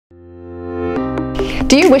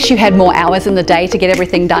Do you wish you had more hours in the day to get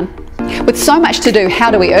everything done? With so much to do,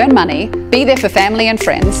 how do we earn money, be there for family and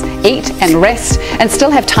friends, eat and rest, and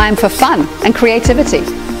still have time for fun and creativity?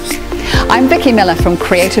 I'm Vicki Miller from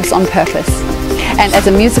Creatives on Purpose, and as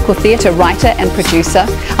a musical theatre writer and producer,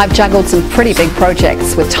 I've juggled some pretty big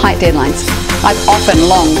projects with tight deadlines. I've often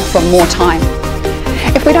longed for more time.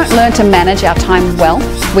 If we don't learn to manage our time well,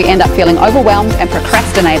 we end up feeling overwhelmed and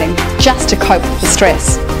procrastinating just to cope with the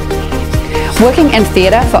stress. Working in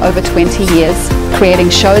theatre for over 20 years,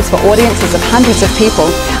 creating shows for audiences of hundreds of people,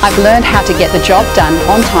 I've learned how to get the job done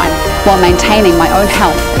on time while maintaining my own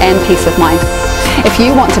health and peace of mind. If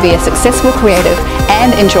you want to be a successful creative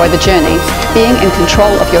and enjoy the journey, being in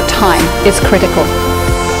control of your time is critical.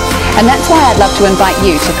 And that's why I'd love to invite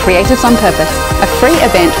you to Creatives on Purpose, a free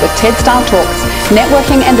event with TED-style talks,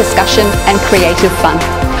 networking and discussion, and creative fun,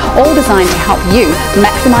 all designed to help you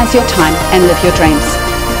maximize your time and live your dreams.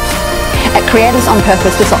 At Creatives on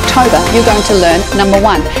Purpose this October, you're going to learn, number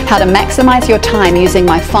 1, how to maximize your time using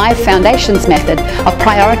my 5 foundations method of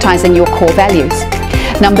prioritizing your core values.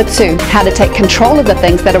 Number 2, how to take control of the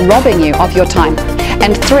things that are robbing you of your time.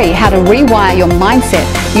 And 3, how to rewire your mindset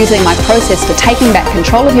using my process for taking back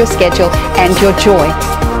control of your schedule and your joy.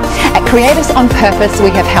 At Creatives on Purpose,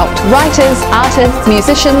 we have helped writers, artists,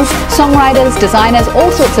 musicians, songwriters, designers,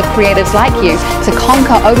 all sorts of creatives like you to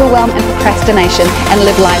conquer overwhelm and procrastination and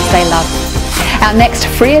live lives they love. Our next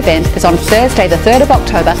free event is on Thursday the 3rd of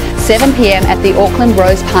October, 7 p.m. at the Auckland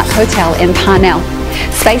Rose Park Hotel in Parnell.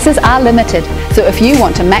 Spaces are limited, so if you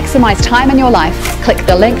want to maximize time in your life, click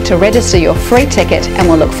the link to register your free ticket, and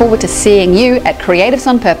we'll look forward to seeing you at Creatives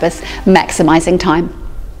on Purpose, maximizing time.